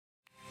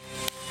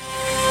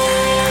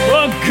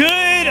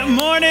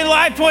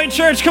Life Point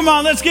Church, come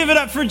on, let's give it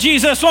up for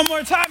Jesus one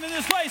more time in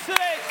this place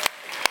today.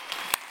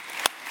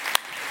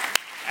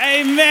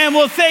 Amen.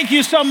 Well, thank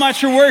you so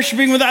much for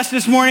worshiping with us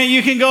this morning.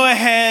 You can go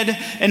ahead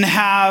and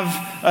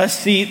have a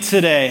seat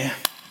today.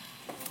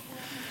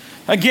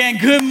 Again,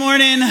 good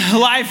morning,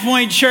 Life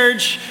Point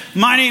Church.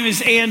 My name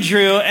is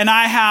Andrew, and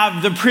I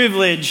have the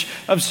privilege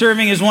of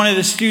serving as one of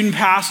the student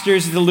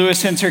pastors at the Lewis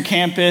Center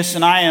campus,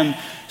 and I am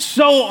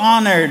so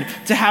honored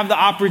to have the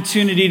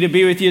opportunity to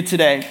be with you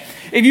today.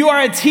 If you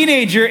are a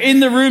teenager in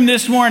the room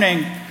this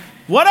morning,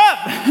 what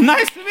up?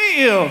 Nice to meet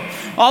you.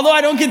 Although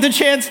I don't get the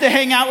chance to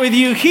hang out with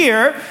you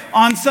here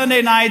on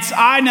Sunday nights,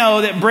 I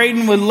know that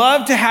Braden would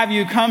love to have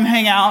you come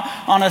hang out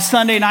on a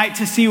Sunday night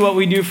to see what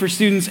we do for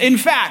students. In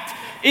fact,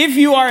 if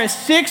you are a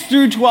 6th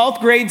through 12th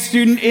grade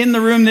student in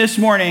the room this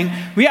morning,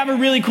 we have a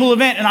really cool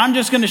event, and I'm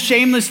just going to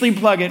shamelessly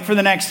plug it for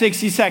the next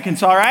 60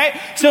 seconds, all right?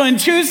 So in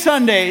 2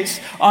 Sundays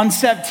on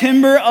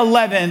September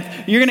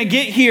 11th, you're going to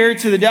get here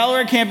to the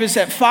Delaware campus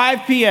at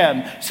 5 p.m.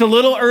 It's a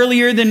little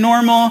earlier than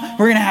normal.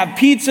 We're going to have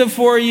pizza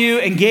for you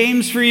and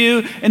games for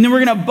you, and then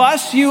we're going to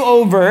bus you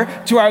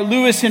over to our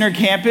Lewis Center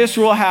campus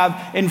where we'll have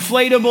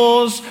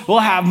inflatables, we'll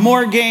have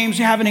more games,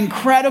 we have an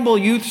incredible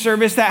youth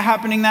service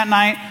happening that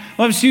night.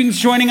 We'll have students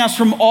joining us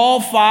from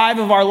all 5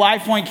 of our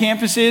Life Point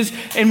campuses,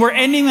 and we're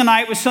ending the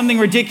night with something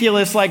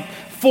ridiculous like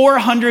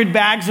 400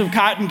 bags of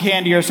cotton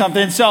candy or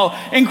something. So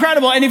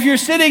incredible. And if you're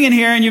sitting in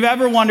here and you've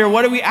ever wondered,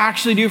 what do we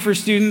actually do for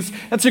students?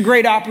 That's a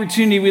great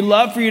opportunity. We'd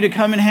love for you to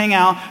come and hang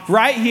out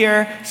right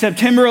here,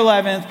 September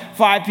 11th,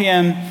 5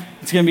 p.m.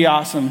 It's going to be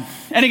awesome.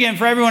 And again,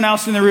 for everyone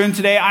else in the room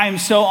today, I am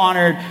so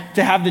honored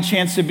to have the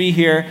chance to be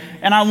here.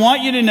 And I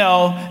want you to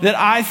know that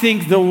I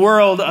think the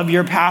world of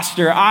your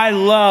pastor. I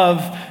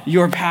love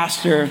your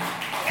pastor.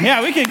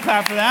 Yeah, we can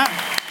clap for that.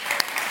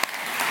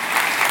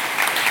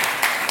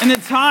 In the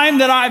time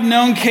that I've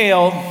known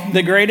Cale,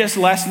 the greatest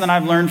lesson that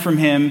I've learned from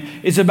him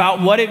is about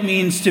what it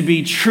means to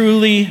be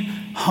truly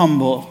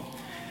humble.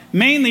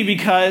 Mainly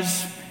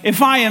because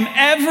if I am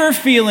ever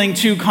feeling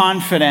too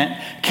confident,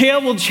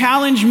 Cale will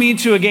challenge me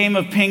to a game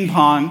of ping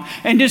pong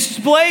and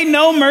display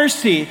no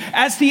mercy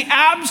as he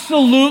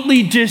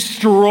absolutely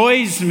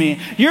destroys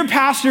me. Your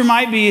pastor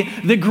might be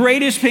the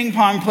greatest ping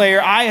pong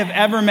player I have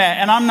ever met,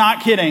 and I'm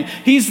not kidding.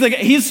 He's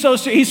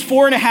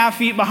 4.5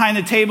 feet behind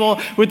the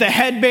table with a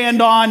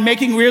headband on,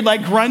 making weird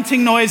like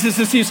grunting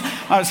noises.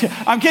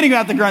 I'm kidding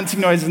about the grunting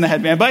noise in the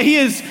headband, but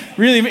he's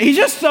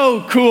just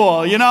so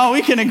cool. You know,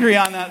 we can agree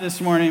on that this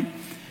morning.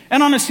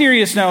 And on a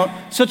serious note,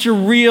 such a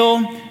real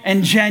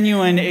and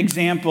genuine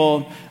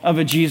example of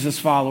a Jesus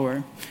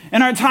follower.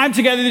 In our time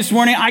together this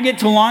morning, I get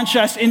to launch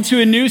us into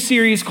a new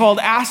series called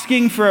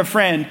Asking for a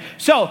Friend.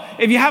 So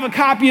if you have a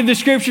copy of the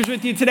scriptures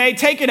with you today,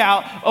 take it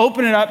out,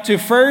 open it up to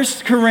 1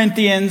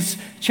 Corinthians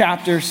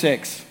chapter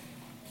 6.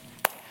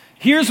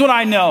 Here's what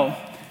I know.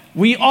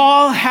 We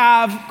all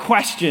have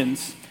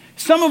questions.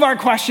 Some of our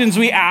questions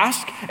we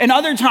ask, and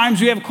other times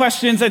we have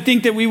questions I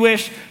think that we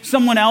wish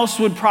someone else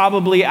would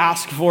probably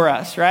ask for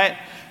us, right?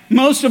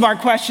 Most of our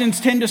questions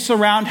tend to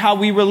surround how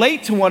we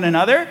relate to one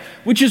another,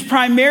 which is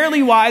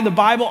primarily why the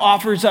Bible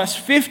offers us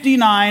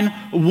 59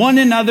 one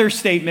another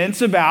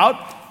statements about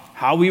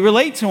how we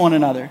relate to one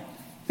another.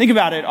 Think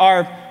about it.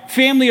 Our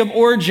family of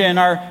origin,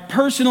 our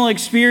personal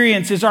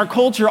experiences, our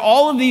culture,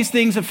 all of these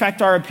things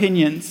affect our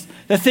opinions.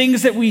 The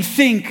things that we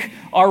think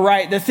are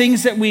right, the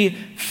things that we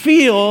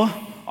feel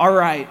are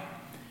right.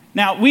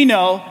 Now, we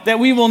know that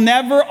we will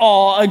never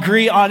all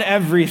agree on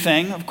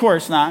everything. Of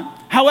course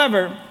not.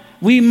 However,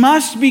 we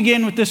must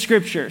begin with the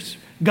scriptures,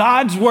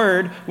 God's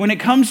word, when it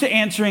comes to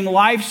answering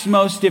life's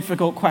most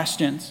difficult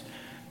questions.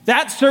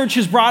 That search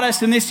has brought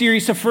us in this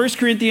series to 1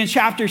 Corinthians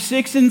chapter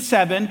 6 and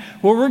 7,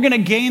 where we're going to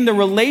gain the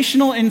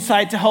relational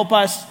insight to help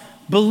us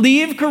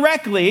believe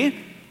correctly,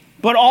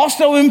 but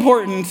also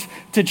important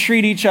to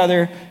treat each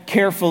other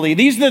carefully.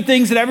 These are the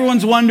things that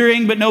everyone's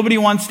wondering, but nobody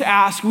wants to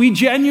ask. We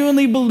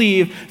genuinely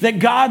believe that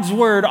God's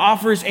word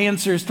offers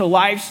answers to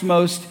life's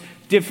most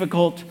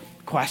difficult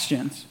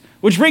questions.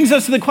 Which brings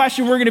us to the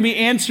question we're going to be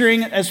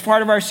answering as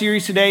part of our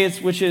series today,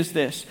 which is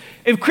this.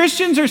 If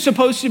Christians are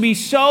supposed to be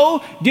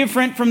so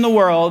different from the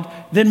world,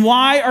 then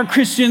why are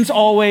Christians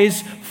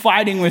always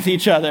fighting with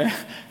each other?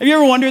 Have you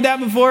ever wondered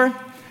that before?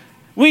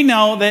 We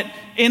know that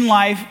in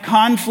life,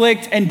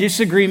 conflict and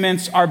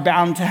disagreements are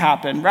bound to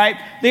happen, right?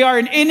 They are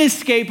an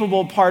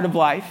inescapable part of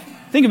life.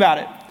 Think about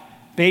it.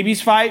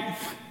 Babies fight,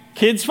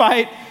 kids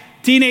fight,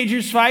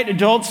 teenagers fight,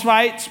 adults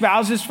fight,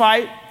 spouses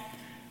fight.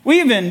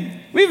 We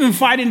even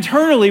fight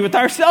internally with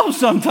ourselves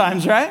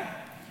sometimes, right?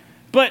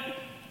 But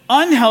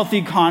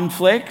unhealthy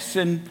conflicts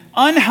and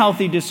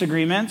unhealthy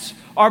disagreements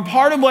are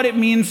part of what it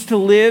means to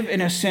live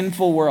in a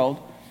sinful world.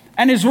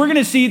 And as we're going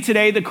to see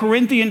today, the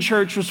Corinthian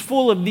church was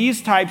full of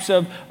these types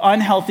of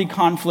unhealthy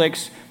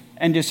conflicts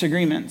and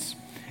disagreements.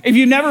 If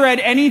you've never read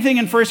anything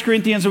in 1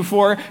 Corinthians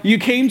before, you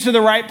came to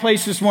the right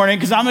place this morning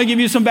because I'm going to give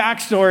you some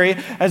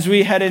backstory as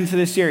we head into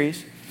this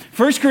series.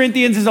 1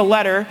 Corinthians is a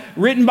letter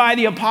written by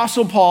the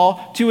Apostle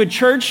Paul to a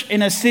church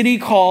in a city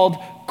called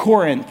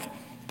Corinth.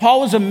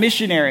 Paul was a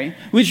missionary,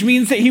 which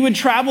means that he would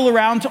travel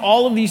around to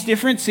all of these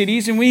different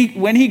cities. And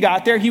when he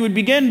got there, he would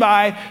begin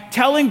by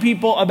telling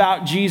people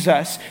about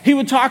Jesus. He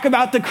would talk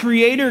about the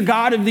creator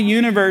God of the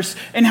universe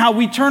and how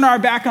we turn our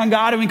back on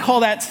God and we call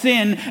that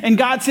sin. And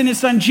God sent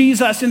his son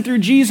Jesus. And through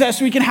Jesus,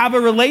 we can have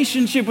a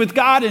relationship with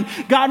God. And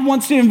God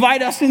wants to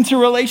invite us into a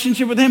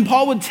relationship with him.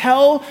 Paul would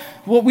tell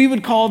what we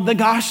would call the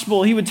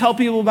gospel. He would tell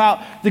people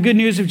about the good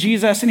news of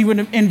Jesus. And he would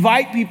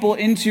invite people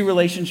into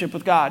relationship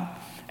with God.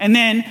 And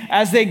then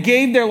as they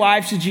gave their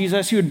lives to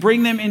Jesus, he would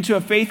bring them into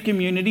a faith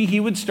community. He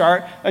would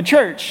start a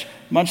church,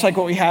 much like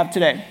what we have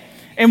today.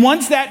 And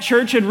once that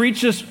church had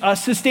reached a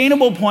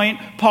sustainable point,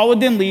 Paul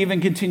would then leave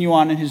and continue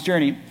on in his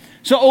journey.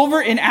 So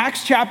over in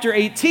Acts chapter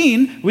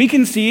 18, we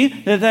can see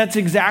that that's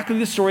exactly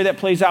the story that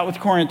plays out with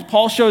Corinth.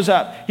 Paul shows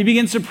up. He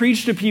begins to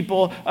preach to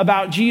people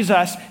about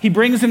Jesus. He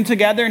brings them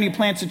together and he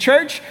plants a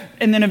church.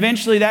 And then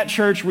eventually that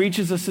church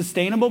reaches a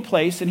sustainable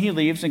place and he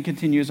leaves and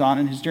continues on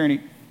in his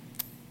journey.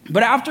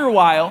 But after a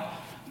while,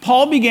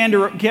 Paul began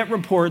to get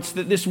reports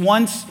that this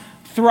once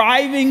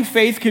thriving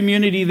faith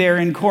community there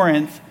in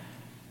Corinth,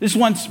 this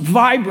once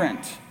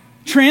vibrant,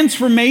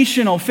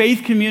 transformational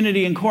faith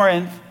community in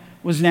Corinth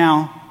was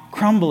now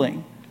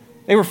crumbling.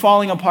 They were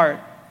falling apart.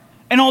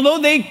 And although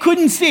they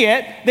couldn't see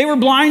it, they were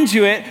blind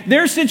to it,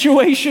 their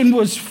situation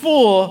was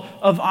full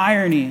of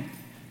irony.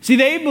 See,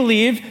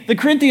 the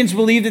Corinthians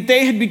believed that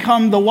they had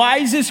become the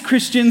wisest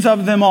Christians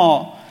of them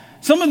all.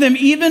 Some of them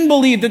even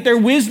believed that their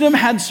wisdom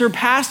had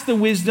surpassed the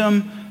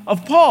wisdom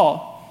of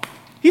Paul.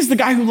 He's the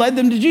guy who led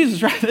them to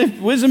Jesus, right?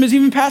 Wisdom has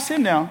even passed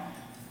him now.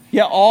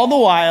 Yet all the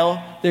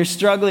while, they're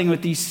struggling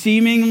with these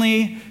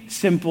seemingly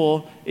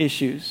simple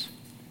issues.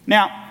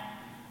 Now,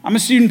 I'm a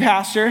student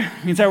pastor.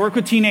 It means I work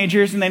with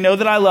teenagers and they know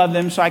that I love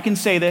them, so I can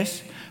say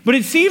this. But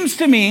it seems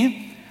to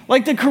me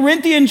like the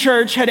Corinthian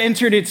church had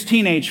entered its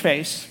teenage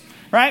phase,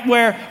 right?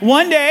 Where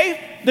one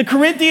day, the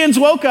Corinthians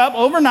woke up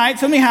overnight,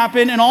 something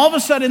happened, and all of a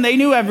sudden they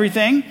knew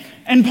everything.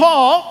 And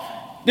Paul,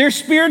 their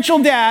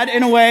spiritual dad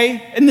in a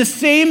way, in the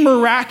same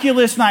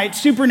miraculous night,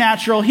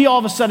 supernatural, he all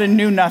of a sudden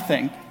knew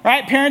nothing.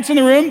 Right? Parents in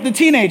the room, the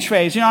teenage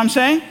phase, you know what I'm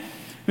saying?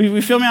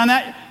 We feel me on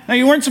that? Now,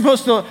 you weren't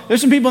supposed to,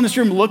 there's some people in this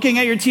room looking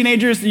at your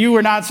teenagers. You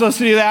were not supposed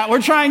to do that.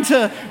 We're trying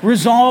to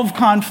resolve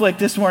conflict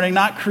this morning,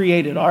 not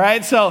create it, all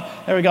right? So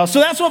there we go.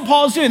 So that's what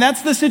Paul's doing.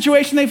 That's the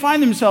situation they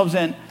find themselves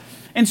in.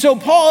 And so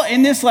Paul,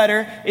 in this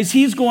letter,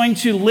 he's going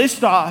to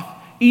list off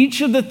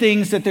each of the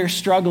things that they're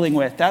struggling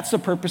with. That's the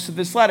purpose of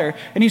this letter.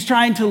 And he's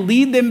trying to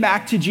lead them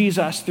back to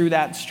Jesus through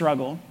that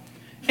struggle.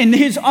 And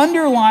his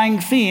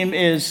underlying theme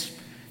is,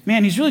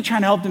 man, he's really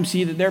trying to help them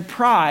see that their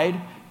pride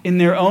in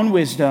their own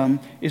wisdom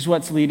is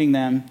what's leading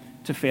them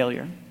to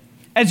failure.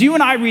 As you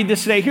and I read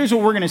this today, here's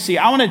what we're going to see.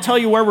 I want to tell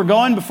you where we're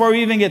going before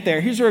we even get there.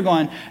 Here's where we're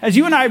going. As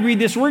you and I read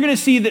this, we're going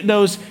to see that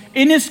those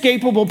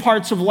inescapable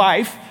parts of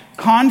life,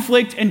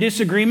 conflict and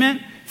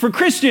disagreement, for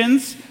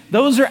Christians,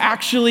 those are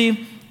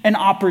actually an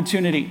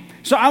opportunity.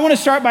 So I want to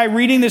start by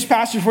reading this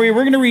passage for you.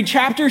 We're going to read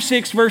chapter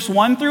 6, verse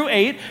 1 through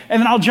 8,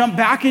 and then I'll jump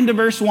back into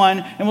verse 1,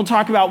 and we'll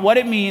talk about what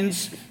it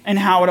means and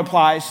how it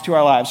applies to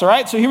our lives. All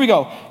right, so here we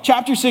go.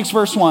 Chapter 6,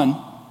 verse 1.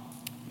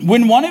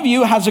 When one of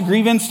you has a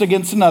grievance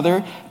against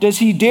another, does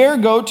he dare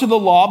go to the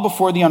law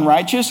before the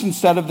unrighteous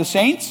instead of the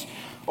saints?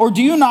 Or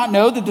do you not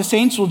know that the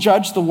saints will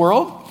judge the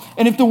world?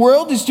 And if the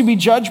world is to be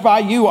judged by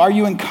you, are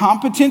you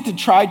incompetent to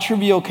try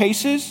trivial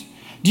cases?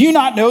 Do you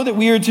not know that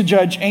we are to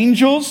judge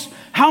angels?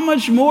 How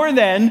much more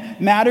then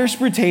matters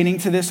pertaining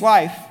to this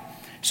life?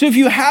 So if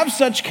you have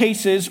such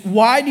cases,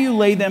 why do you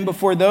lay them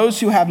before those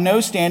who have no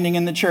standing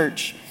in the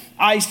church?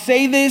 I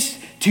say this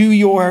to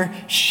your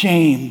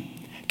shame.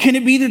 Can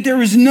it be that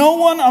there is no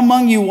one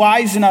among you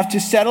wise enough to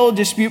settle a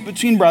dispute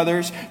between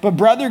brothers, but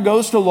brother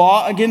goes to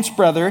law against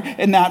brother,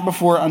 and that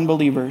before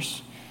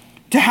unbelievers?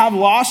 To have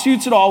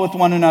lawsuits at all with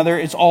one another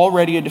is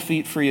already a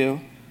defeat for you.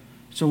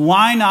 So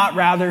why not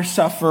rather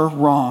suffer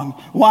wrong?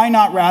 Why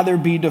not rather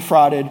be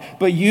defrauded?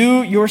 But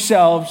you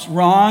yourselves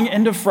wrong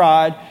and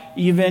defraud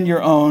even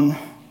your own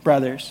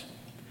brothers.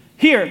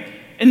 Here,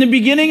 in the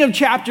beginning of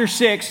chapter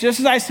 6, just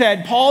as I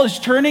said, Paul is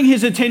turning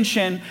his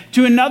attention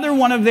to another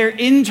one of their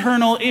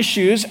internal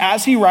issues.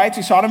 As he writes,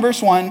 we saw it in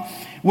verse 1,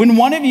 when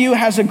one of you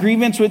has a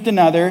grievance with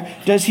another,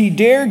 does he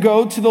dare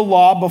go to the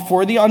law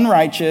before the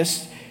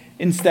unrighteous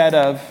instead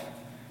of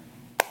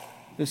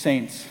the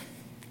saints?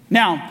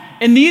 Now,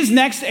 in these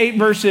next 8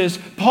 verses,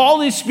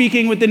 Paul is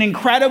speaking with an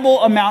incredible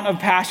amount of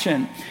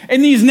passion.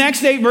 In these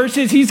next 8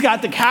 verses, he's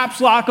got the caps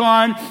lock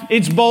on,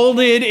 it's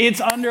bolded, it's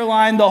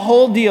underlined, the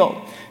whole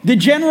deal. The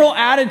general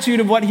attitude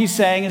of what he's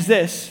saying is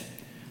this: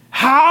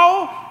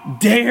 how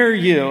dare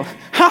you?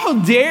 How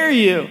dare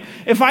you?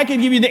 If I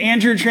could give you the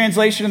Andrew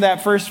translation of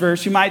that first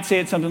verse, you might say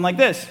it something like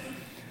this.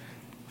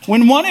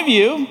 When one of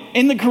you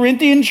in the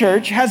Corinthian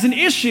church has an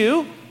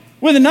issue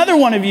with another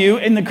one of you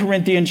in the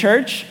Corinthian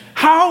church,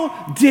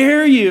 how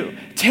dare you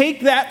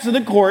take that to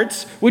the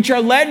courts, which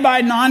are led by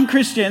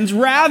non-Christians,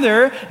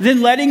 rather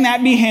than letting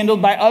that be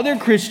handled by other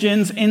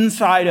Christians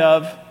inside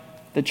of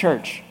the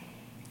church?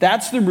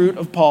 That's the root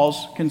of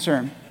Paul's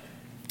concern.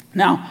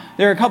 Now,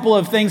 there are a couple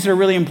of things that are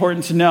really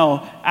important to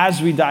know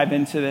as we dive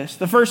into this.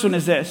 The first one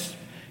is this.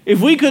 If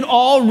we could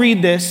all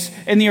read this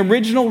in the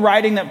original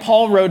writing that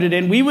Paul wrote it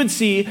in, we would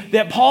see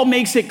that Paul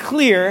makes it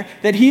clear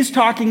that he's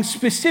talking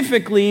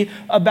specifically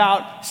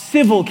about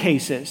civil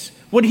cases,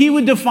 what he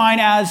would define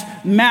as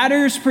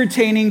matters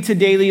pertaining to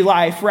daily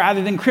life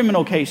rather than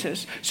criminal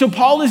cases. So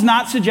Paul is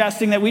not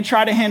suggesting that we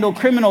try to handle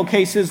criminal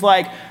cases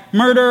like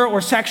murder or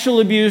sexual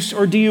abuse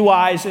or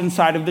DUIs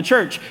inside of the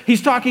church.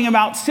 He's talking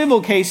about civil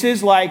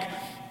cases like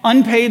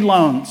unpaid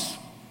loans,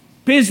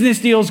 business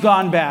deals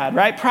gone bad,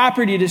 right?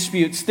 Property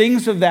disputes,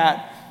 things of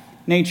that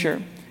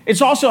nature.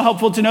 It's also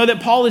helpful to know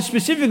that Paul is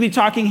specifically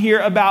talking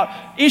here about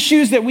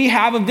issues that we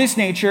have of this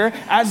nature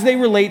as they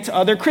relate to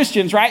other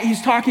Christians, right?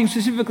 He's talking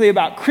specifically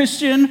about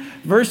Christian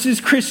versus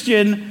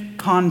Christian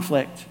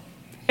conflict.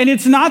 And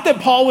it's not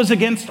that Paul was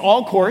against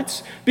all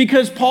courts,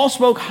 because Paul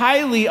spoke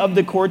highly of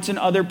the courts in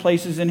other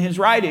places in his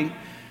writing.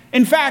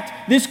 In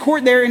fact, this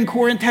court there in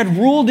Corinth had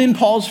ruled in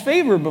Paul's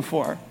favor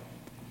before,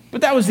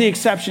 but that was the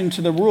exception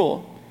to the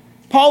rule.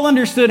 Paul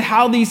understood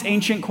how these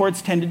ancient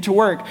courts tended to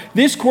work.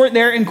 This court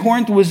there in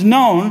Corinth was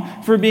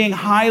known for being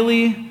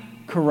highly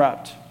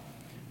corrupt.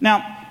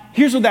 Now,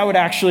 here's what that would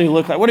actually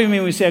look like. What do you mean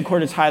when we say a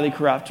court is highly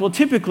corrupt? Well,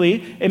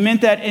 typically, it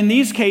meant that in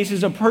these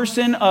cases, a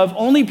person of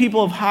only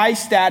people of high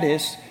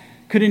status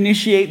could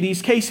initiate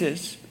these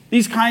cases,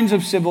 these kinds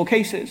of civil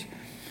cases.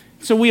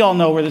 So we all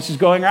know where this is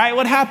going, right?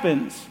 What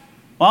happens?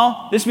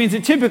 Well, this means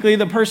that typically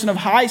the person of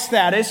high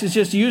status is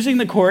just using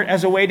the court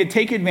as a way to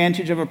take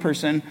advantage of a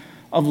person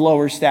of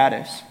lower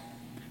status.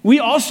 We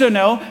also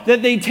know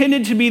that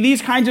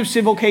these kinds of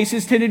civil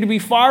cases tended to be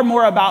far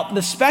more about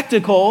the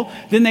spectacle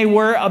than they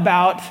were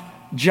about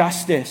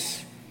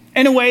justice.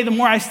 In a way, the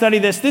more I study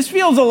this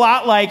feels a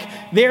lot like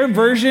their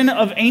version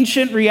of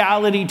ancient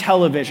reality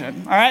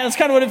television. All right, that's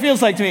kind of what it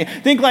feels like to me.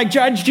 Think like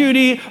Judge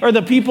Judy or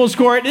the People's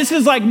Court. This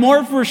is like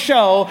more for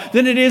show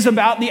than it is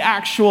about the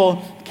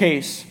actual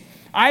case.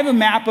 I have a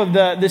map of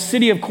the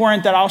city of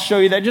Corinth that I'll show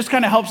you that just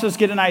kind of helps us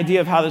get an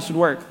idea of how this would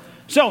work.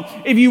 So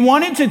if you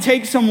wanted to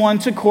take someone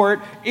to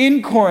court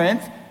in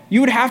Corinth,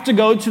 you would have to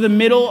go to the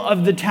middle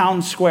of the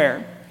town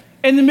square.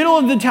 In the middle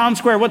of the town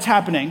square, what's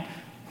happening?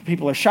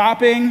 People are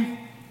shopping.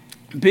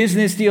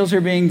 Business deals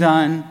are being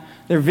done.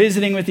 They're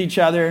visiting with each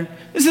other.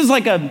 This is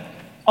like a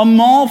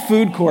mall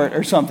food court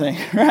or something,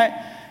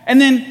 right? And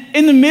then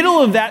in the middle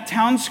of that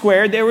town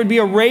square, there would be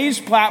a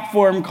raised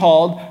platform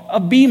called a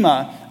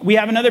bema. We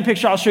have another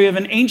picture I'll show you of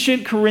an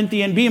ancient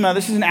Corinthian bema.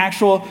 This is an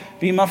actual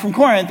bema from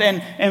Corinth.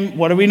 And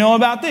what do we know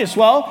about this?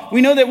 Well,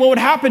 we know that what would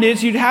happen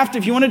is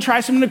if you want to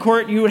try someone to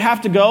court, you would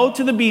have to go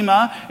to the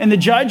bema, and the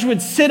judge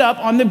would sit up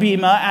on the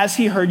bema as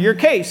he heard your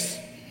case.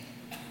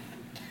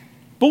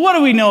 But what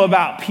do we know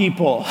about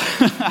people?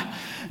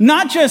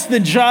 Not just the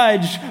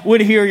judge would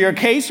hear your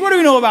case. What do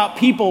we know about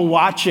people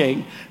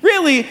watching?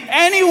 Really,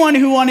 anyone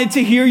who wanted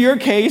to hear your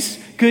case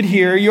could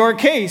hear your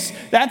case.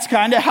 That's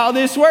kind of how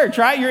this works,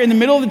 right? You're in the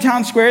middle of the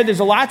town square. There's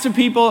lots of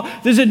people.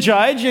 There's a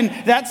judge, and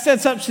that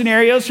sets up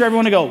scenarios for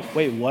everyone to go,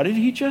 wait, what did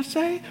he just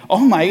say? Oh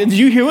my, did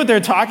you hear what they're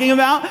talking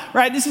about?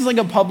 Right? This is like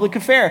a public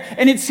affair.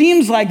 And it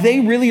seems like they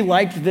really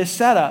liked this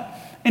setup.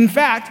 In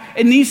fact,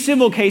 in these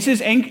civil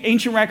cases,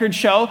 ancient records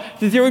show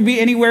that there would be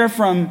anywhere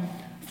from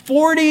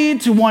 40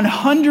 to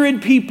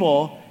 100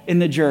 people in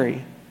the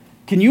jury.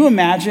 Can you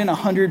imagine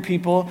 100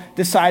 people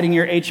deciding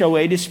your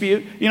HOA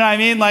dispute? You know what I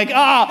mean?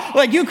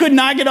 Like you could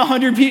not get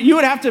 100 people. You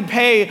would have to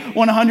pay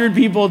 100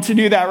 people to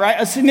do that, right?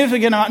 A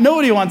significant amount.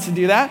 Nobody wants to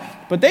do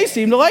that, but they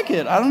seem to like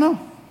it. I don't know.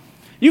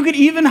 You could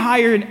even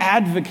hire an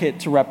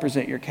advocate to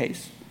represent your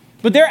case.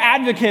 But their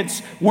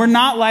advocates were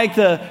not like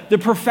the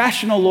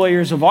professional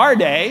lawyers of our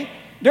day.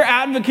 Their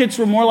advocates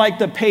were more like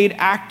the paid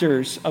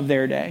actors of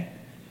their day.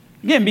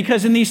 Again,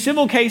 because in these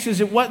civil cases,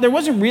 there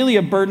wasn't really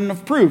a burden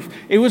of proof.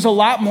 It was a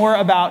lot more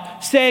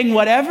about saying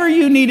whatever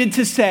you needed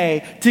to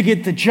say to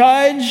get the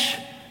judge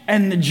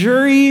and the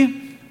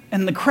jury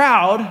and the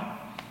crowd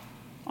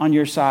on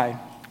your side.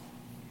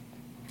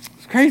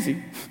 It's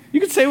crazy.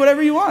 You could say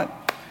whatever you want.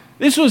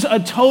 This was a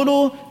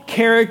total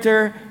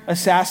character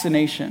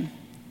assassination.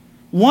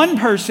 One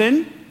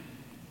person,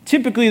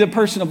 typically the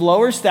person of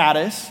lower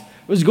status,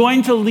 was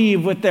going to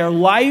leave with their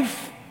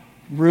life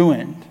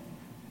ruined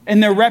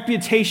and their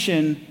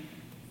reputation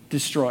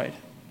destroyed.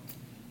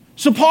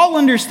 So Paul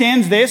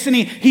understands this, and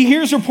he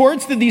hears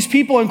reports that these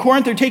people in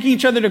Corinth are taking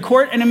each other to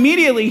court, and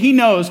immediately he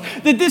knows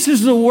that this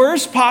is the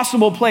worst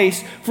possible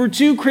place for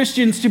two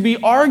Christians to be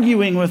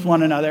arguing with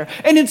one another.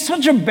 And it's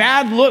such a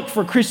bad look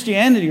for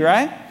Christianity,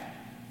 right?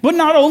 But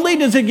not only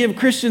does it give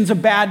Christians a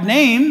bad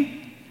name,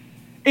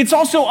 it's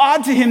also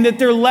odd to him that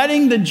they're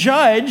letting the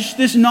judge,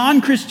 this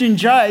non-Christian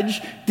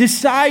judge,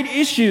 decide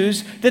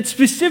issues that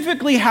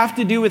specifically have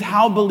to do with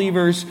how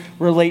believers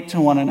relate to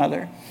one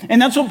another.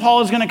 And that's what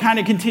Paul is going to kind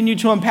of continue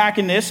to unpack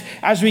in this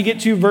as we get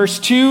to verse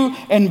 2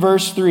 and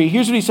verse 3.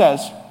 Here's what he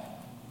says.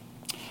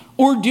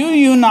 Or do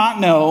you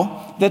not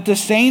know that the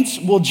saints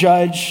will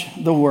judge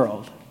the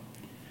world?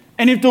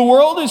 And if the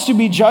world is to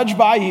be judged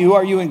by you,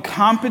 are you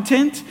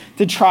incompetent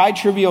to try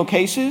trivial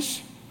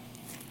cases?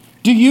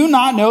 Do you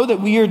not know that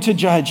we are to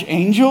judge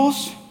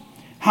angels?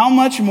 How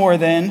much more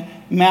then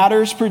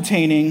matters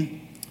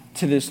pertaining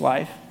to this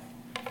life?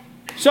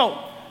 So,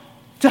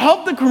 to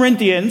help the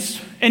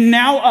Corinthians, and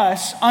now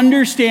us,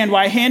 understand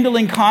why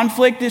handling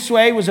conflict this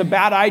way was a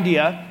bad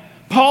idea,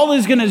 Paul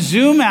is going to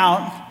zoom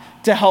out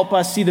to help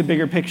us see the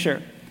bigger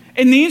picture.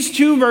 In these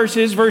two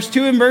verses, verse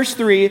 2 and verse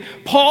 3,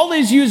 Paul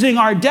is using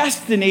our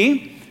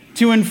destiny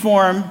to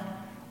inform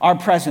our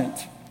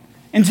present.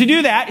 And to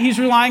do that, he's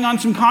relying on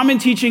some common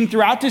teaching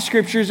throughout the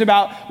scriptures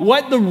about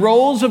what the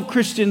roles of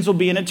Christians will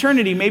be in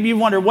eternity. Maybe you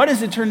wonder, what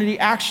does eternity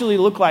actually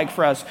look like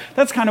for us?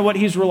 That's kind of what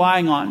he's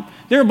relying on.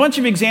 There are a bunch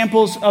of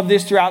examples of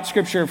this throughout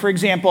scripture. For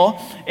example,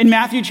 in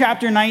Matthew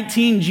chapter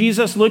 19,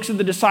 Jesus looks at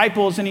the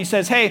disciples and he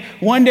says, hey,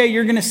 one day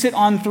you're going to sit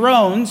on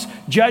thrones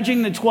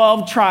judging the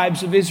 12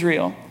 tribes of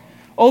Israel.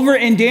 Over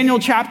in Daniel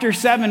chapter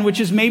 7, which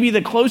is maybe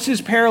the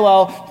closest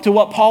parallel to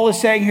what Paul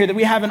is saying here, that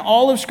we have in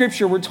all of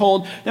Scripture, we're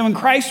told that when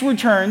Christ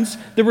returns,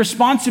 the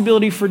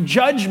responsibility for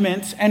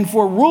judgment and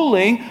for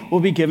ruling will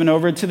be given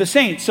over to the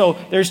saints. So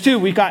there's two.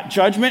 We've got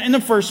judgment in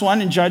the first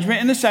one and judgment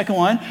in the second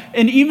one.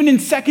 And even in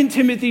 2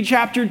 Timothy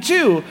chapter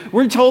 2,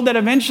 we're told that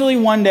eventually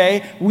one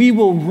day we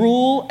will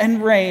rule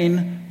and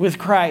reign with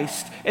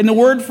Christ. And the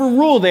word for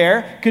rule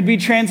there could be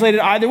translated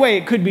either way.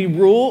 It could be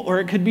rule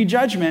or it could be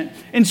judgment.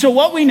 And so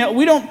what we know,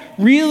 we don't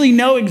really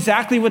know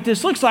exactly what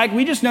this looks like.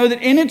 We just know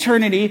that in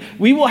eternity,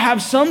 we will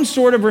have some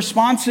sort of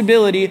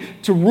responsibility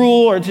to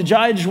rule or to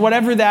judge,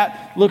 whatever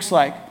that looks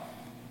like.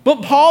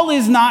 But Paul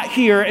is not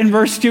here in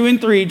verse 2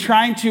 and 3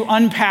 trying to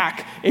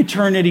unpack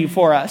eternity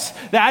for us.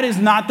 That is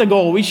not the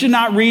goal. We should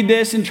not read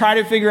this and try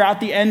to figure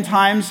out the end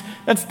times.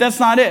 That's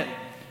not it.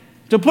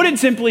 To put it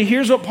simply,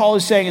 here's what Paul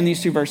is saying in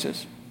these two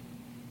verses.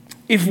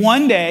 If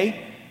one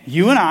day,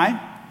 you and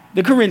I,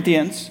 the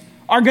Corinthians,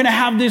 are going to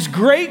have this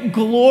great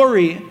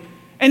glory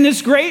and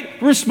this great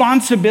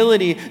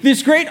responsibility,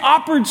 this great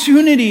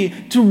opportunity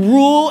to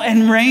rule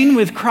and reign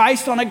with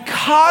Christ on a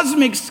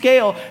cosmic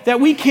scale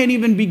that we can't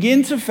even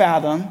begin to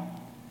fathom,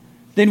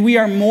 then we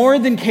are more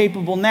than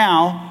capable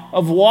now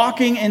of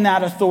walking in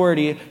that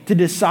authority to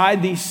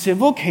decide these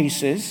civil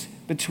cases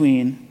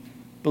between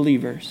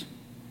believers.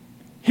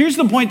 Here's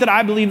the point that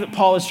I believe that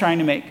Paul is trying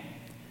to make.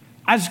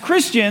 As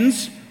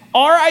Christians,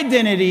 our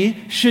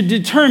identity should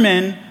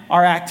determine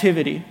our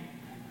activity.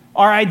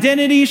 Our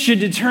identity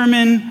should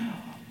determine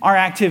our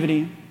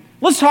activity.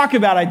 Let's talk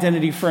about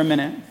identity for a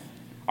minute.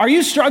 Are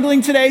you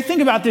struggling today?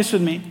 Think about this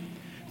with me.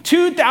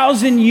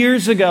 2,000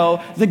 years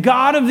ago, the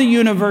God of the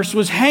universe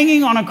was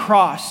hanging on a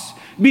cross,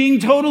 being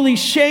totally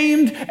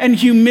shamed and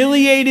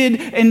humiliated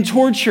and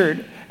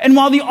tortured. And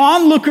while the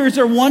onlookers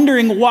are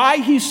wondering why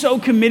he's so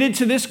committed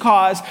to this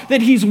cause,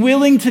 that he's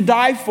willing to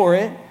die for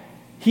it,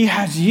 he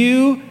has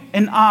you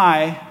and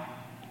I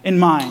in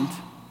mind.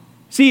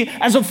 See,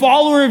 as a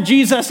follower of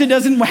Jesus, it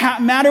doesn't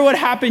matter what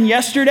happened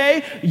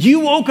yesterday. You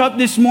woke up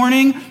this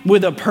morning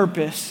with a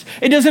purpose.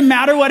 It doesn't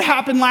matter what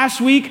happened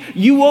last week.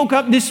 You woke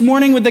up this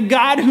morning with a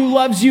God who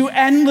loves you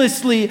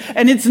endlessly,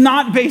 and it's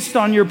not based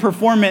on your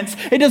performance.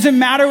 It doesn't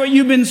matter what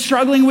you've been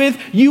struggling with.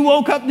 You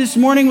woke up this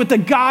morning with a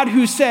God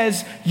who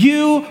says,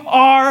 you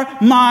are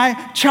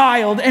my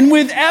child. And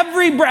with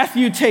every breath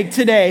you take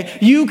today,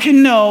 you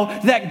can know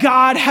that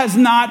God has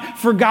not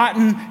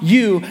forgotten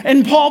you.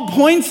 And Paul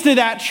points to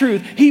that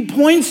truth. He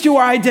points to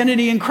our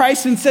identity in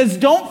Christ and says,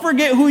 don't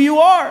forget who you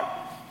are.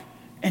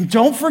 And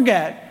don't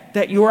forget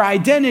that your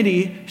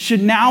identity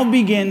should now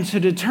begin to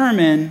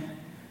determine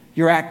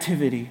your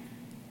activity.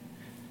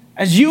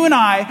 As you and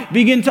I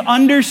begin to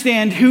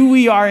understand who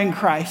we are in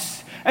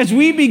Christ, as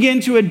we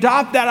begin to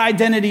adopt that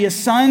identity as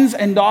sons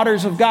and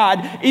daughters of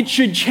God, it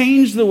should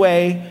change the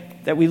way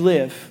that we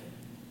live.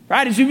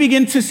 Right? As we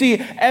begin to see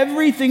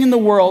everything in the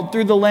world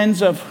through the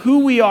lens of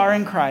who we are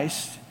in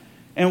Christ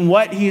and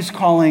what he's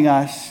calling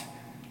us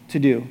to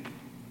do.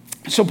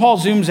 So Paul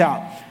zooms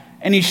out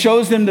and he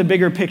shows them the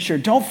bigger picture.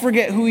 Don't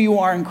forget who you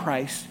are in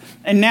Christ.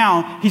 And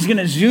now he's going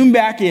to zoom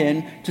back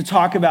in to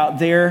talk about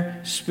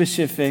their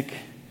specific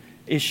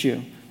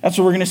issue. That's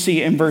what we're going to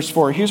see in verse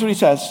 4. Here's what he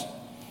says.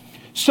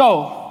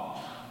 So,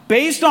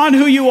 based on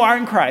who you are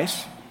in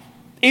Christ,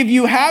 if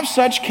you have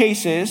such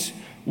cases,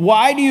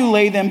 why do you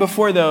lay them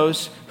before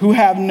those who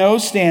have no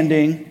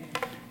standing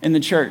in the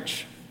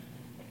church?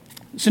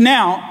 So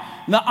now,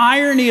 the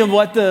irony of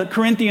what the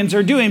Corinthians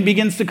are doing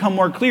begins to come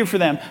more clear for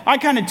them. I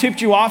kind of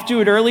tipped you off to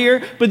it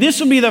earlier, but this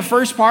will be the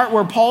first part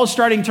where Paul is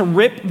starting to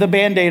rip the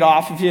Band-Aid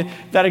off, if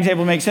that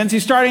example makes sense.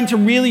 He's starting to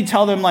really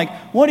tell them, like,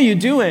 what are you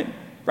doing?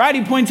 Right?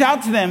 He points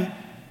out to them,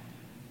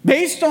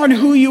 based on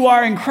who you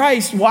are in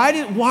Christ,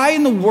 why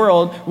in the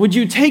world would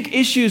you take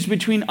issues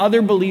between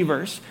other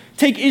believers,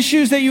 take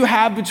issues that you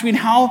have between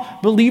how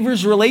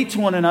believers relate to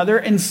one another,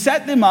 and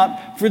set them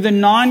up for the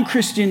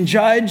non-Christian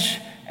judge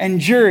and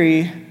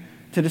jury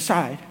to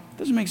decide? It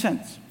doesn't make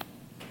sense.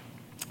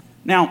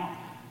 Now,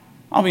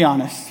 I'll be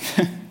honest.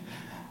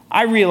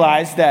 I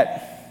realize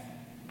that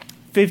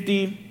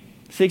 50,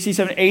 60,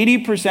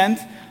 70,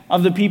 80%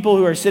 of the people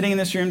who are sitting in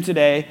this room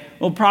today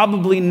will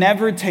probably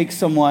never take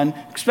someone,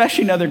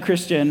 especially another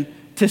Christian,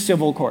 to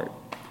civil court.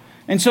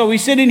 And so we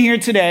sit in here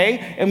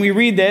today and we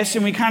read this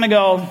and we kind of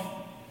go,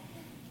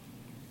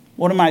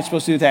 what am I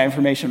supposed to do with that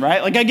information,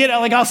 right?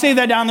 I'll save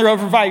that down the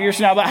road for 5 years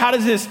from now, but how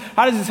does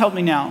this help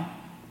me now?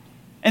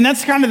 And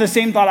that's kind of the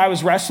same thought I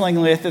was wrestling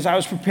with as I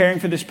was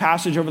preparing for this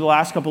passage over the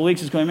last couple of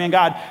weeks, is going, man,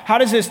 God,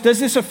 does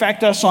this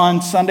affect us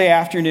on Sunday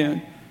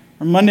afternoon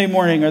or Monday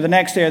morning or the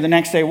next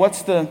day?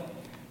 What's the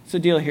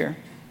deal here?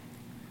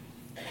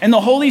 And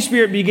the Holy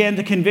Spirit began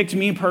to convict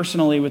me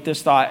personally with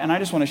this thought, and I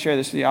just want to share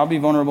this with you. I'll be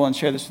vulnerable and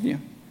share this with you.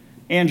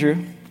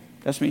 Andrew,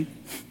 that's me.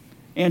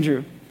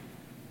 Andrew,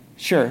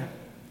 sure.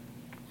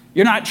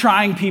 You're not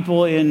trying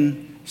people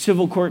in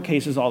civil court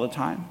cases all the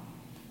time,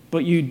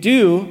 but you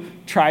do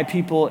try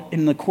people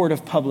in the court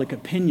of public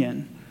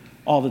opinion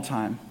all the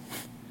time.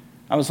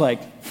 I was like,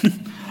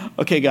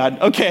 okay,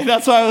 God, okay,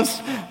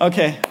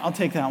 I'll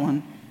take that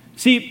one.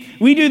 See,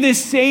 we do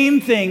this same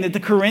thing that the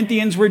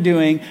Corinthians were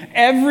doing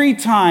every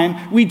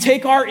time we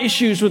take our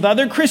issues with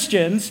other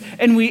Christians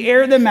and we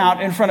air them out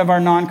in front of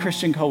our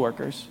non-Christian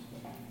coworkers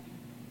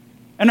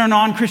and our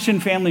non-Christian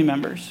family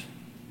members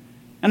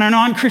and our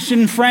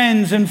non-Christian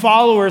friends and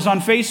followers on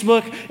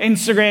Facebook,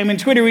 Instagram, and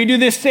Twitter. We do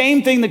this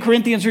same thing the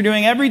Corinthians are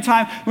doing every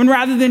time, when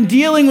rather than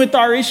dealing with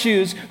our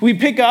issues, we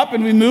pick up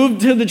and we move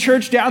to the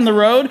church down the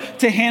road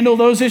to handle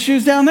those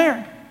issues down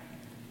there.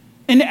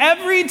 And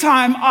every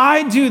time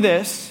I do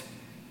this,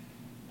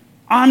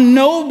 I'm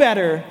no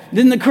better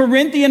than the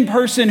Corinthian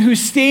person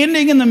who's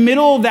standing in the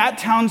middle of that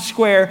town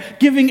square,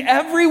 giving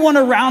everyone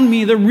around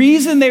me the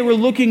reason they were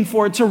looking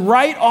for to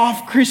write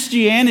off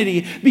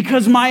Christianity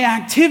because my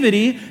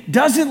activity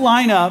doesn't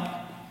line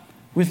up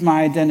with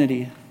my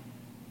identity.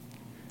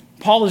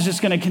 Paul is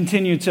just going to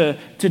continue to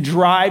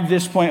drive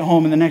this point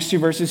home in the next two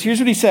verses. Here's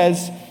what he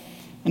says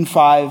in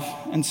 5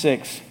 and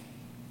 6.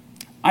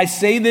 I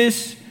say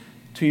this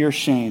to your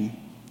shame.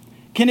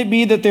 Can it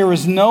be that there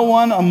was no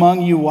one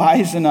among you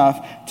wise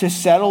enough to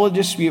settle a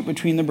dispute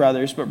between the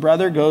brothers, but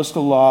brother goes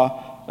to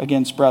law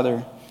against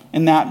brother,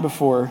 and that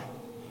before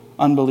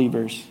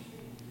unbelievers?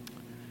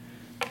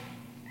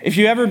 If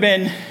you've ever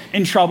been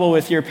in trouble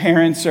with your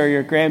parents or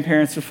your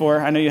grandparents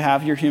before, I know you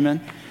have, you're human,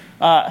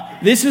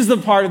 this is the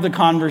part of the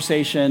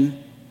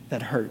conversation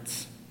that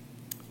hurts.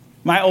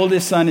 My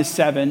oldest son is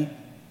 7,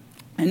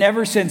 and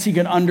ever since he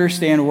could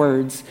understand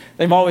words,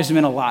 they've always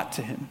meant a lot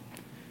to him.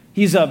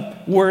 He's a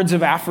words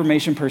of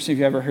affirmation person, if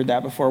you've ever heard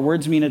that before.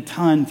 Words mean a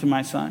ton to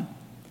my son.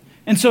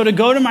 And so to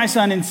go to my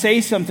son and say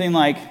something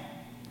like,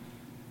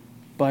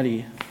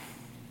 buddy,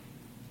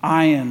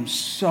 I am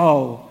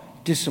so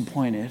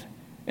disappointed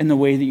in the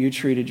way that you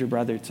treated your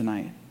brother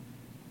tonight.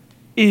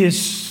 It is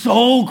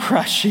so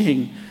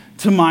crushing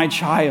to my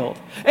child.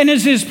 And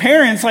as his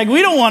parents, I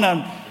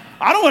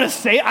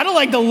don't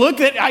like the look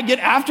that I get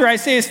after I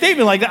say a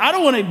statement like that. I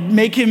don't want to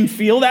make him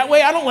feel that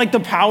way. I don't like the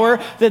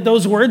power that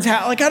those words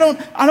have. I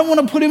don't want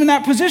to put him in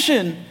that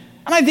position.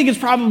 And I think it's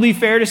probably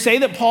fair to say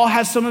that Paul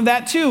has some of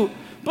that too.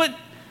 But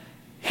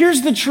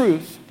here's the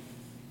truth.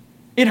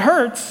 It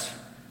hurts,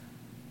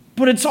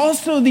 but it's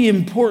also the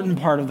important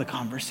part of the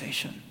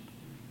conversation.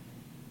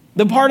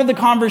 The part of the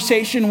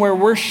conversation where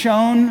we're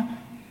shown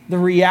the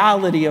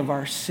reality of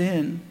our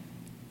sin,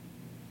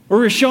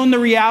 where we're shown the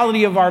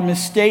reality of our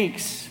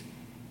mistakes.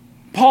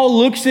 Paul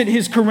looks at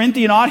his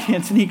Corinthian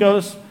audience and he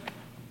goes,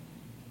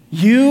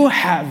 you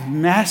have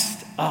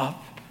messed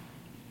up.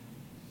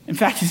 In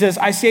fact, he says,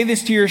 I say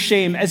this to your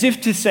shame, as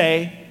if to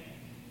say,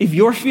 if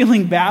you're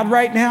feeling bad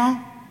right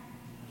now,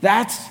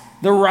 that's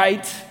the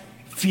right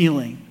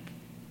feeling.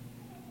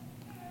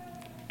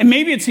 And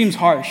maybe it seems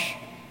harsh,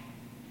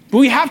 but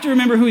we have to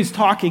remember who he's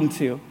talking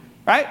to,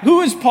 right?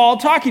 Who is Paul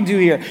talking to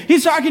here?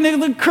 He's talking to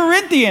the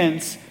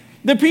Corinthians,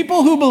 the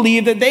people who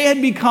believed that they had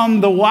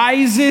become the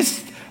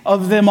wisest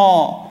of them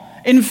all.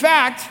 In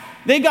fact,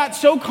 they got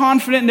so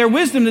confident in their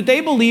wisdom that they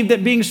believed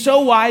that being so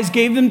wise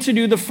gave them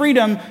the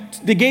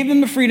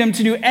freedom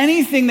to do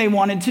anything they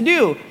wanted to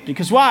do.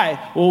 Because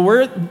why? Well,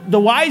 we're the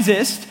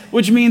wisest,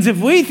 which means if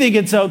we think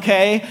it's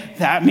okay,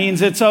 that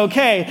means it's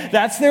okay.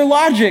 That's their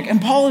logic.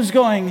 And Paul is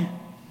going,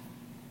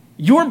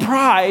 your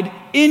pride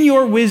in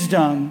your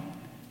wisdom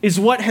is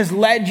what has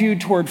led you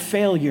toward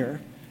failure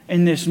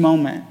in this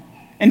moment.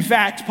 In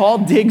fact, Paul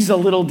digs a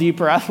little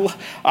deeper.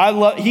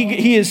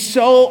 He is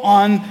so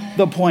on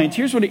the point.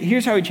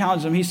 Here's how he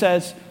challenges them. He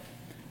says,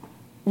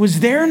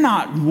 was there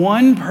not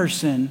one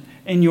person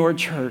in your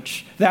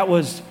church that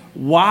was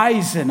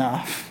wise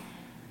enough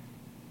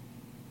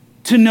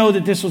to know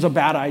that this was a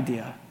bad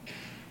idea?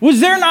 Was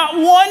there not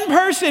one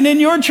person in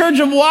your church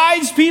of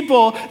wise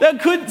people that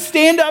could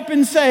stand up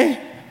and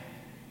say,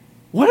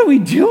 what are we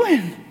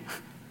doing?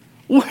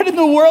 What in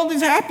the world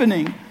is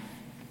happening?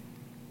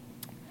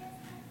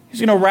 He's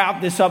going to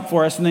wrap this up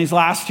for us in these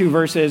last two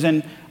verses,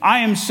 and I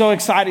am so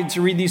excited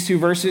to read these two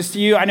verses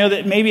to you. I know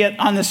that maybe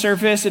on the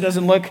surface it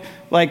doesn't look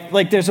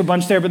like there's a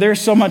bunch there, but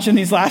there's so much in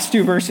these last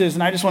two verses,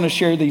 and I just want to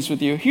share these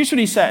with you. Here's what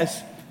he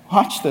says.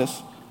 Watch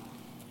this.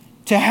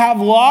 To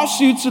have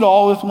lawsuits at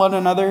all with one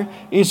another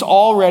is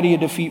already a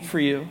defeat for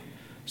you.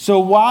 So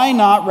why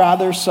not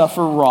rather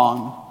suffer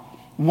wrong?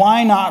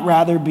 Why not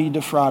rather be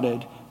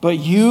defrauded? but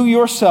you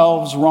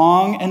yourselves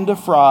wrong and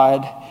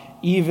defraud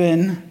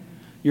even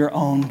your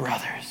own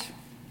brothers.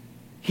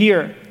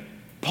 Here,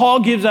 Paul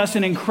gives us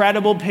an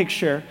incredible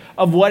picture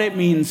of what it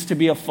means to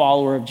be a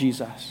follower of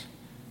Jesus.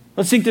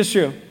 Let's think this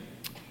through.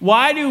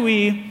 Why do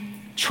we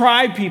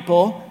try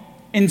people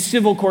in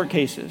civil court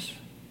cases?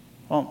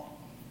 Well,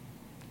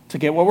 to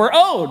get what we're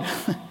owed,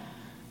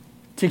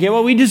 to get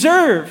what we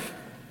deserve,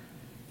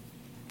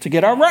 to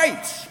get our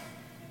rights.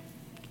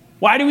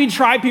 Why do we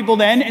try people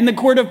then in the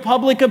court of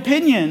public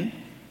opinion?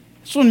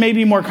 This one may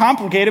be more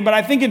complicated, but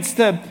I think it's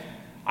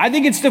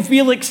to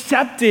feel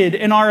accepted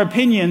in our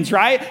opinions,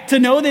 right? To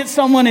know that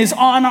someone is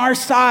on our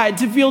side,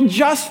 to feel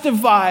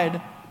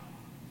justified,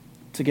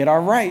 to get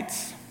our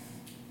rights.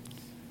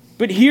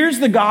 But here's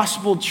the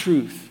gospel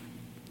truth,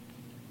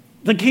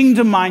 the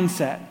kingdom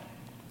mindset.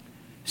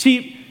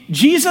 See,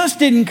 Jesus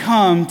didn't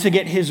come to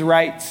get his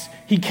rights.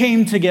 He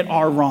came to get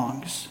our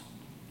wrongs,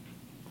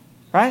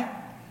 right?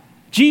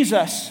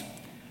 Jesus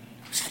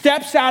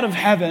steps out of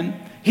heaven.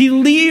 He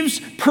leaves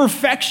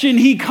perfection.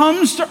 He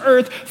comes to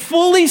earth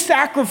fully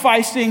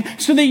sacrificing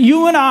so that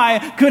you and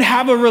I could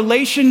have a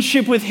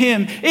relationship with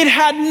him. It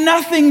had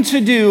nothing to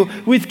do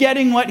with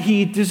getting what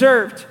he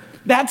deserved.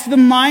 That's the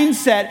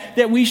mindset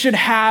that we should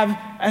have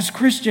as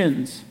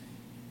Christians.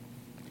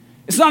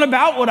 It's not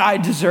about what I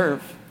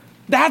deserve.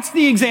 That's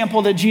the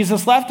example that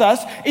Jesus left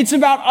us. It's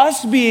about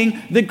us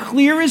being the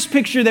clearest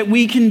picture that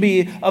we can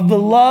be of the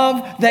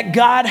love that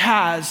God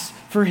has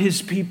for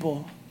his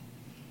people.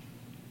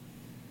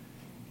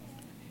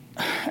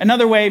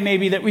 Another way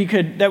maybe that we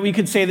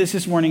could say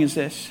this morning is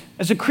this.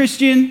 As a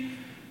Christian,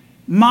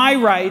 my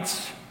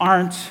rights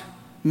aren't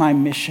my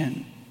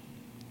mission.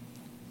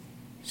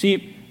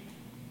 See,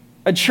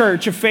 a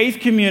church, a faith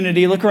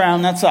community, look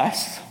around, that's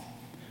us.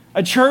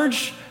 A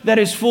church that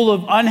is full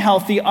of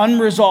unhealthy,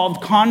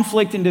 unresolved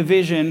conflict and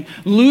division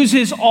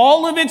loses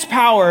all of its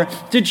power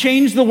to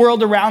change the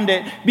world around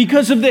it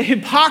because of the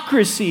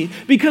hypocrisy,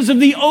 because of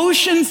the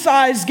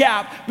ocean-sized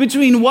gap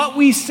between what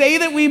we say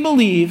that we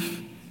believe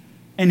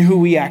and who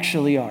we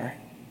actually are.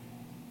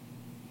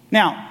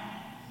 Now,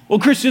 will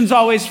Christians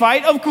always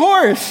fight? Of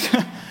course,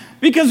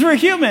 because we're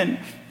human.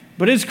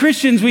 But as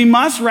Christians, we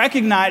must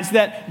recognize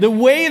that the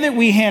way that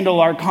we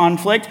handle our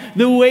conflict,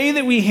 the way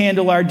that we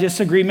handle our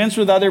disagreements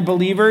with other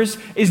believers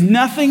is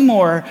nothing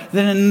more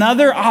than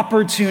another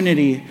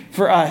opportunity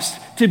for us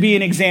to be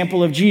an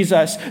example of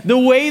Jesus. The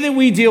way that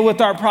we deal with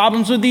our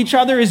problems with each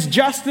other is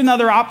just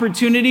another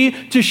opportunity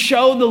to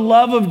show the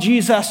love of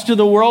Jesus to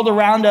the world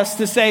around us,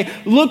 to say,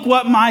 look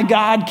what my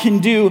God can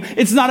do.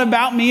 It's not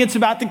about me, it's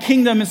about the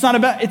kingdom.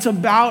 It's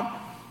about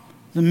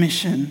the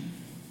mission.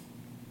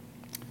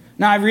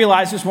 Now, I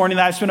realized this morning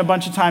that I spent a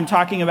bunch of time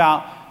talking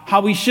about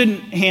how we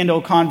shouldn't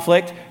handle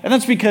conflict, and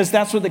that's because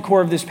that's what the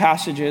core of this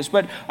passage is.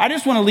 But I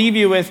just want to leave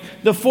you with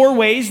the 4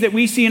 ways that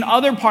we see in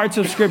other parts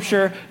of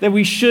Scripture that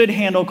we should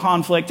handle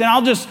conflict.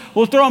 And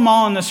we'll throw them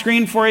all on the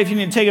screen for you if you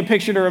need to take a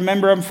picture to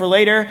remember them for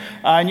later.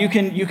 And you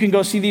can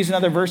go see these in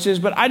other verses,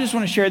 but I just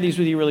want to share these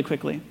with you really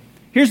quickly.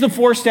 Here's the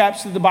 4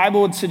 steps that the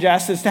Bible would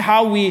suggest as to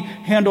how we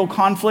handle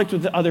conflict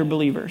with other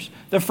believers.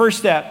 The first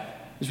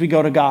step is we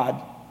go to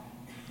God.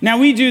 Now,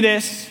 we do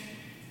this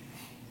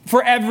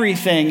for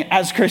everything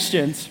as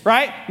Christians,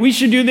 right? We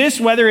should do this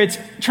whether it's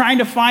trying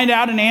to find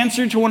out an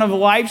answer to one of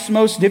life's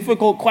most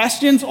difficult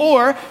questions,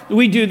 or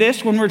we do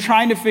this when we're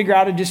trying to figure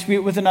out a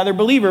dispute with another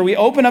believer. We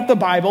open up the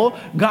Bible,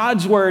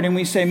 God's word, and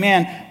we say,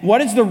 man,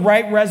 what is the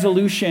right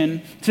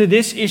resolution to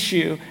this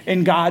issue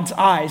in God's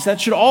eyes? That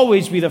should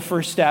always be the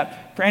first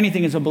step for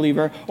anything as a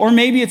believer. Or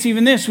maybe it's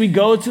even this: we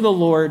go to the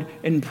Lord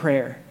in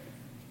prayer.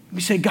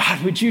 We say,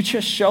 God, would you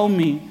just show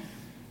me,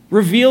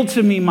 reveal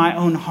to me my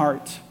own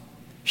heart.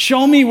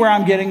 Show me where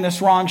I'm getting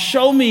this wrong.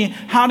 Show me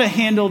how to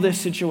handle this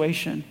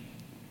situation.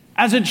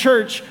 As a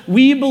church,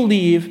 we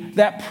believe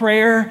that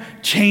prayer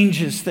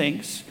changes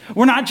things.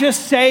 We're not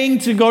just saying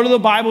to go to the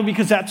Bible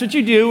because that's what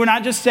you do. We're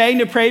not just saying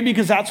to pray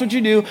because that's what you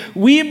do.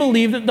 We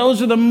believe that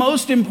those are the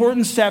most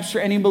important steps for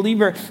any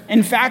believer.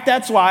 In fact,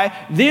 that's why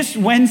this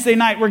Wednesday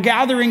night, we're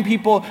gathering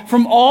people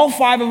from all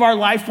 5 of our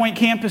LifePoint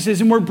campuses,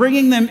 and we're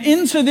bringing them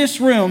into this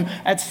room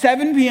at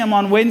 7 p.m.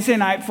 on Wednesday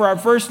night for our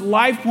first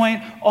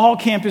LifePoint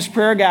all-campus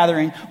prayer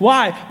gathering.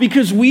 Why?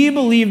 Because we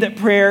believe that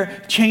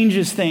prayer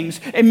changes things.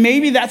 And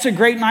maybe that's a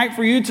great night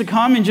for you to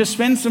come and just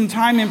spend some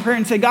time in prayer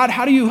and say, God,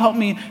 how do you help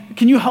me?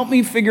 Can you help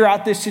me figure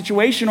out this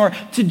situation? Or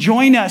to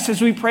join us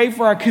as we pray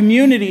for our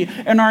community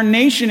and our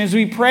nation, as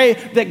we pray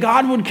that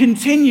God would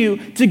continue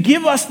to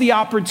give us the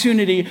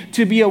opportunity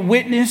to be a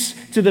witness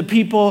to the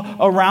people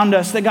around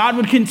us, that God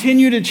would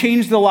continue to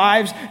change the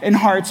lives and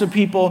hearts of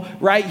people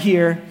right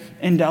here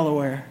in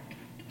Delaware.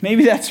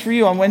 Maybe that's for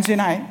you on Wednesday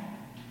night,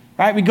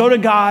 right? We go to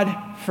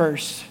God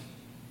first.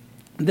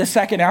 The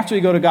second, after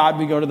we go to God,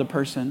 we go to the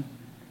person.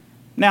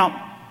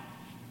 Now,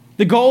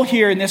 the goal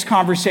here in this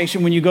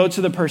conversation, when you go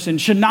to the person,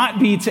 should not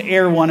be to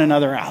air one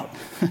another out.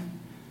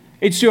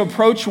 It's to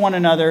approach one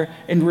another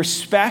in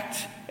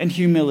respect and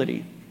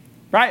humility,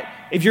 right?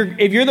 If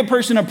you're the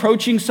person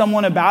approaching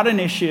someone about an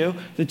issue,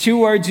 the 2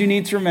 words you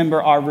need to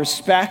remember are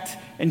respect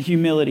and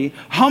humility.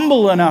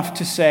 Humble enough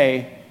to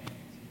say,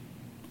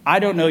 I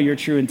don't know your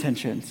true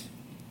intentions.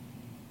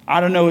 I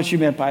don't know what you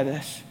meant by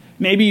this.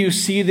 Maybe you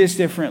see this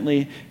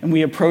differently, and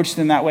we approach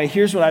them that way.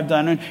 Here's what I've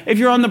done. And if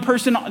you're on the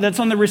person that's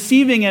on the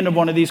receiving end of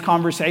one of these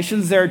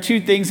conversations, there are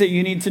two things that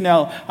you need to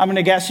know. I'm going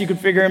to guess you could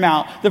figure them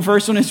out. The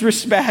first one is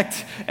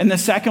respect, and the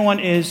second one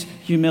is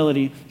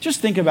humility. Just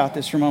think about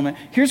this for a moment.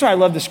 Here's why I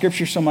love the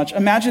scripture so much.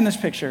 Imagine this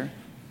picture,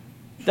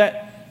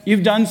 that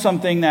you've done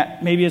something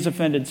that maybe has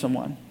offended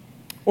someone,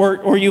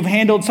 or you've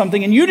handled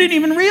something and you didn't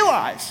even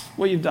realize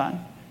what you've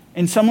done.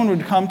 And someone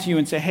would come to you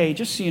and say, hey,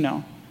 just so you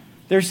know,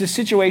 there's this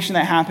situation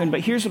that happened,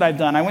 but here's what I've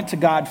done. I went to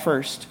God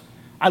first.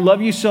 I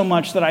love you so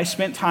much that I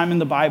spent time in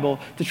the Bible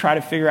to try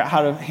to figure out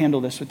how to handle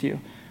this with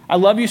you. I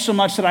love you so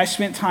much that I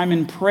spent time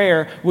in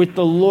prayer with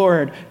the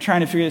Lord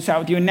trying to figure this out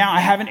with you. And now I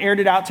haven't aired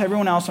it out to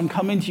everyone else. I'm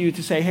coming to you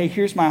to say, hey,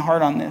 here's my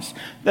heart on this.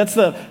 That's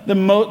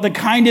the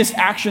kindest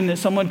action that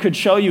someone could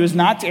show you, is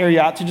not to air you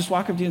out, to just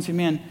walk up to you and say,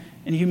 man,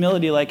 in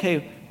humility, like,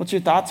 hey, what's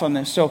your thoughts on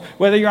this? So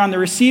whether you're on the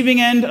receiving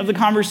end of the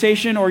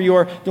conversation or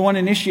you're the one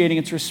initiating,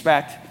 it's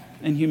respect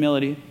and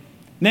humility.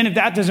 Then if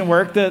that doesn't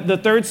work, the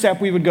third step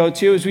we would go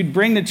to is we'd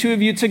bring the two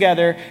of you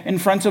together in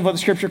front of what the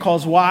scripture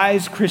calls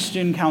wise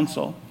Christian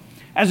counsel.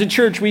 As a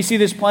church, we see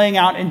this playing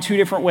out in two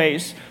different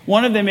ways.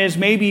 One of them is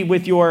maybe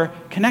with your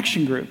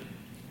connection group.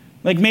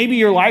 Like maybe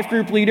your life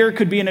group leader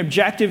could be an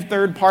objective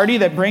third party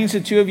that brings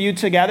the two of you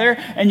together,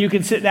 and you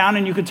can sit down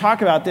and you could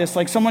talk about this.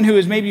 Like someone who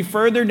is maybe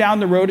further down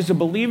the road as a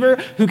believer,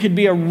 who could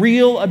be a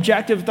real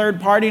objective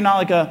third party,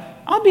 not like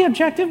I'll be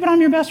objective, but I'm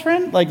your best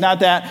friend. Like not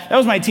that. That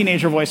was my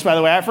teenager voice, by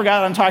the way. I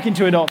forgot I'm talking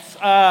to adults.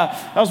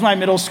 That was my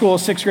middle school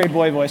 6th grade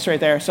boy voice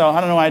right there. So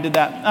I don't know why I did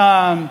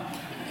that.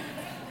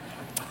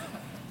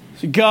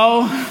 So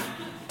go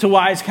to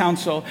wise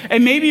counsel.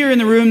 And maybe you're in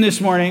the room this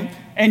morning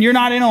and you're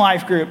not in a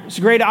life group. It's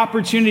a great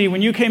opportunity.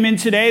 When you came in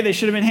today, they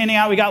should have been handing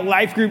out. We got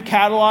life group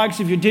catalogs.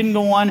 If you didn't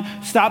go on,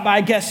 stop by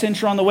Guest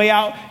Central on the way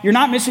out. You're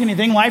not missing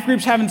anything. Life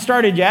groups haven't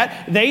started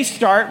yet. They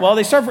start for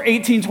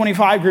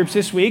 1825 groups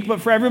this week,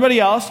 but for everybody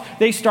else,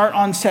 they start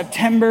on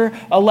September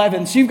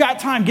 11th. So you've got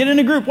time. Get in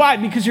a group. Why?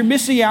 Because you're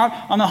missing out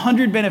on the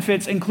 100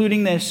 benefits,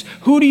 including this.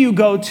 Who do you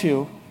go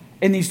to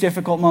in these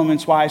difficult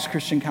moments? Wise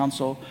Christian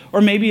counsel. Or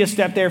maybe a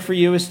step there for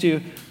you is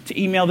to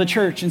email the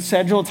church and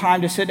schedule a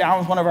time to sit down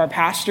with one of our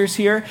pastors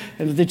here,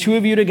 and the two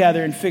of you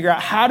together, and figure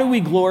out, how do we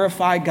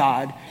glorify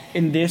God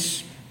in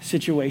this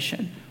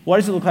situation? What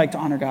does it look like to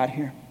honor God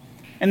here?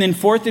 And then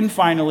fourth and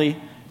finally,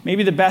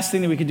 maybe the best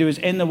thing that we could do is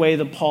end the way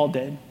that Paul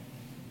did.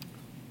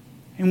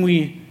 And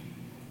maybe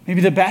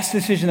the best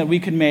decision that we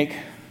could make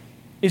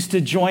is to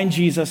join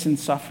Jesus in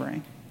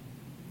suffering,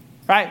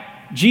 right?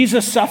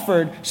 Jesus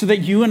suffered so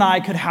that you and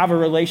I could have a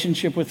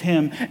relationship with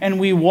him, and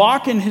we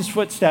walk in his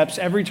footsteps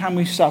every time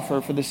we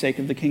suffer for the sake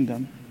of the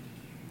kingdom.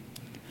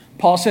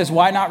 Paul says,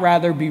 why not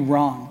rather be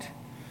wronged?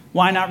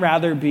 Why not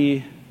rather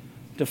be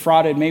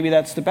defrauded? Maybe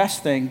that's the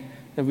best thing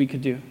that we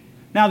could do.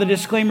 Now, the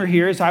disclaimer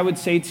here is I would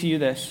say to you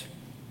this.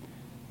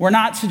 We're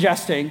not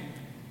suggesting,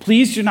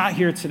 please do not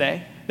hear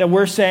today, that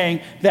we're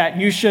saying that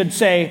you should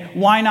say,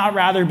 why not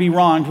rather be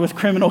wronged with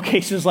criminal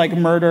cases like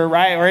murder,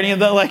 right? Or any of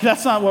that. Like,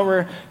 that's not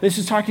this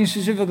is talking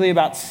specifically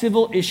about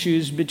civil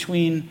issues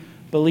between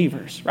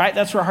believers, right?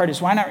 That's where our heart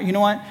is. Why not? You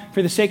know what?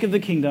 For the sake of the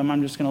kingdom,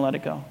 I'm just going to let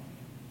it go.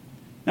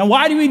 Now,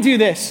 why do we do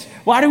this?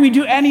 Why do we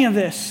do any of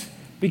this?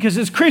 Because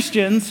as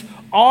Christians,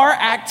 our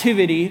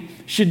identity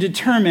should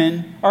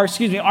determine our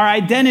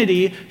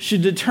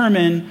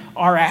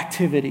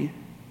activity,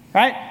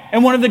 right?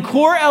 And one of the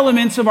core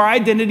elements of our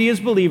identity as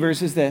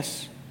believers is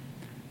this: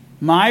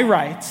 my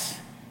rights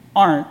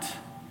aren't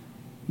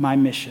my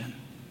mission.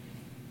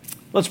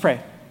 Let's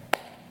pray.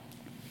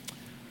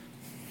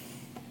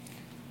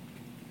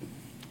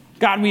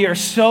 God, we are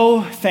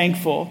so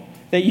thankful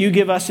that you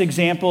give us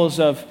examples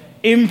of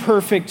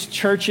imperfect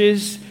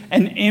churches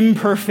and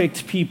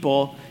imperfect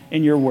people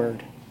in your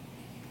word.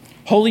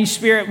 Holy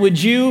Spirit,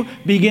 would you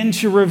begin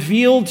to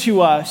reveal to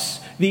us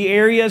the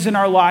areas in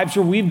our lives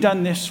where we've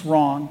done this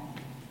wrong?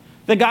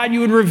 That God, you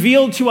would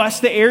reveal to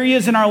us the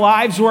areas in our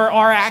lives where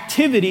our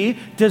activity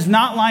does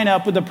not line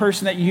up with the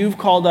person that you've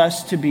called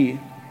us to be.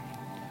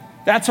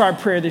 That's our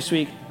prayer this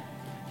week.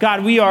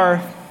 God, we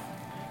are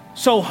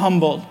so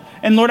humbled.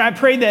 And Lord, I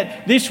pray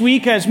that this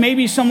week, as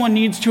maybe someone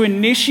needs to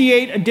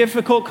initiate a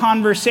difficult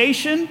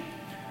conversation,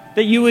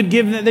 that you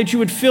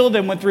would fill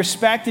them with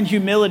respect and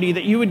humility,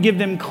 that you would give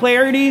them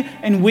clarity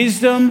and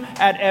wisdom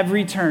at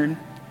every turn.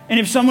 And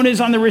if someone is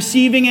on the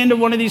receiving end of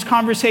one of these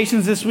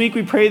conversations this week,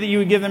 we pray that you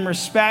would give them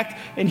respect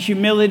and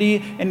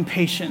humility and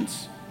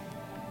patience.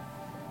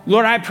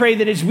 Lord, I pray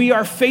that as we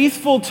are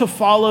faithful to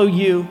follow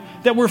you,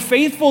 that we're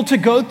faithful to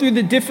go through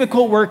the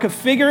difficult work of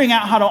figuring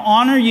out how to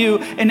honor you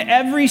in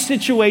every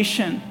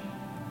situation,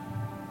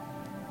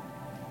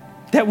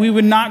 that we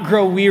would not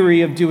grow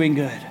weary of doing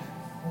good.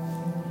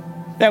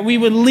 That we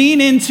would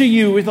lean into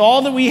you with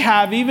all that we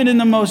have, even in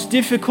the most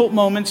difficult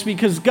moments,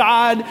 because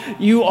God,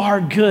 you are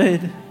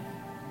good.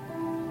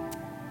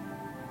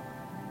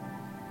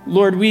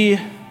 Lord, we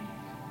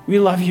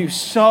love you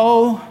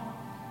so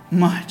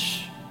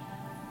much.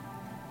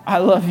 I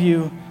love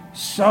you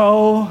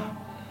so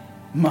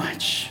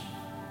much.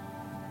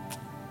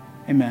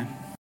 Amen.